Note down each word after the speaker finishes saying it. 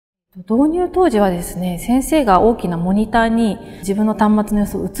導入当時はですね、先生が大きなモニターに自分の端末の様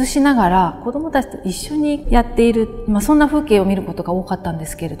子を映しながら子どもたちと一緒にやっている、そんな風景を見ることが多かったんで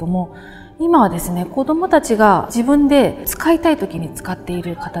すけれども、今はですね、子どもたちが自分で使いたい時に使ってい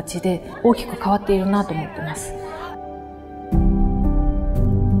る形で大きく変わっているなと思ってます。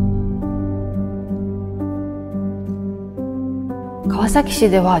川崎市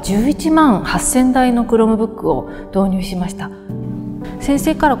では11万8000台のChromebookを導入しました。先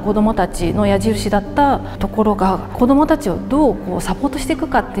生から子どもたちの矢印だったところが、子どもたちをどうサポートしていく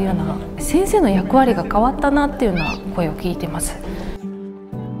かっていうような、先生の役割が変わったなっていうような声を聞いてます。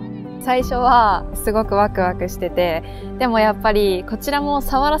最初はすごくワクワクしてて、でもやっぱりこちらも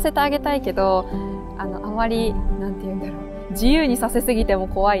触らせてあげたいけど、あまりなんて言うんだろう、自由にさせすぎても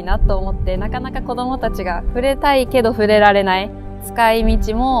怖いなと思って、なかなか子どもたちが触れたいけど触れられない、使い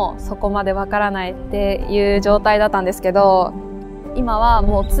道もそこまでわからないっていう状態だったんですけど、今は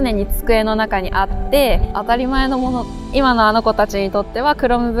もう常に机の中にあって当たり前のもの、今のあの子たちにとっては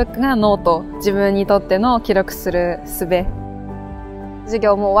Chromebookがノート、自分にとっての記録する術。授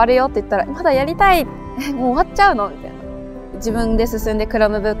業もう終わるよって言ったら、まだやりたい、もう終わっちゃうのみたいな。自分で進んで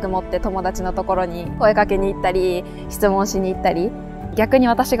Chromebook持って友達のところに声かけに行ったり、質問しに行ったり、逆に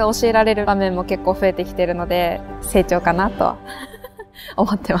私が教えられる場面も結構増えてきてるので、成長かなとは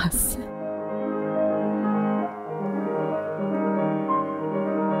思ってます。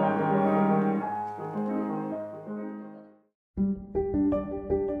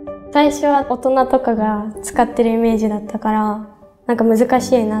最初は大人とかが使ってるイメージだったから、なんか難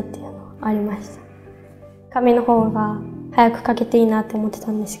しいなっていうのはありました。紙の方が早く書けていいなって思って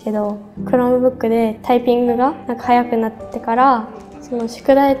たんですけど、Chromebook でタイピングがなんか早くなってから、その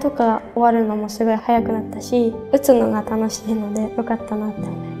宿題とか終わるのもすごい早くなったし、打つのが楽しいのでよかったなって思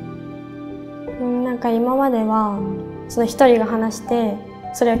います。なんか今まではその一人が話して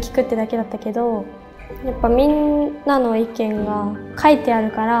それを聞くってだけだったけど、やっぱみんなの意見が書いてあ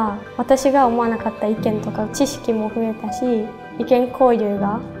るから、私が思わなかった意見とか知識も増えたし、意見交流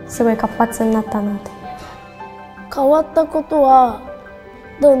がすごい活発になったなって。変わったことは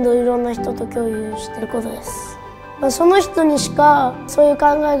どんどんいろんな人と共有してることです。その人にしかそういう考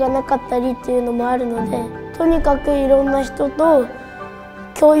えがなかったりっていうのもあるので、とにかくいろんな人と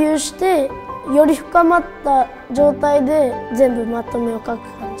共有してより深まった状態で全部まとめを書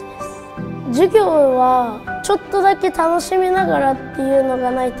く感じです。授業はちょっとだけ楽しみながらっていうの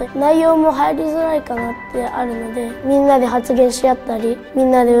がないと内容も入りづらいかなってあるので、みんなで発言し合ったりみ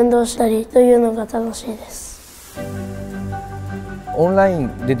んなで運動したりというのが楽しいです。オンライ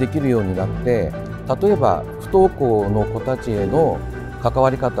ンでできるようになって、例えば不登校の子たちへの関わ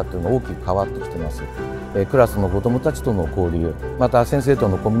り方っていうのが大きく変わってきてます。クラスの子どもたちとの交流、また先生と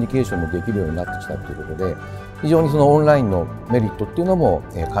のコミュニケーションもできるようになってきたということで、非常にそのオンラインのメリットっていうのも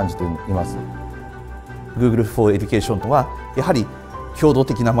感じています。Google for Education とはやはり共同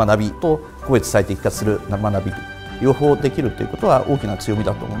的な学びと個別最適化する学び両方できるということは大きな強み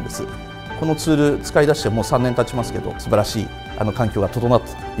だと思うんです。このツール使い出してもう3年経ちますけど、素晴らしい環境が整った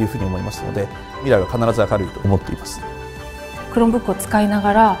というふうに思いますので、未来は必ず明るいと思っています。Chromebook を使いな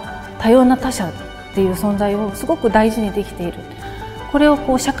がら多様な他者っていう存在をすごく大事にできている。これを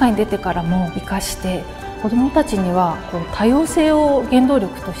社会に出てからも生かして、子どもたちには多様性を原動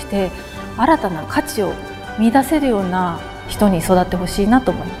力として新たな価値を見出せるような人に育ってほしいなと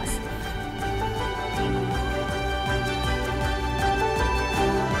思います。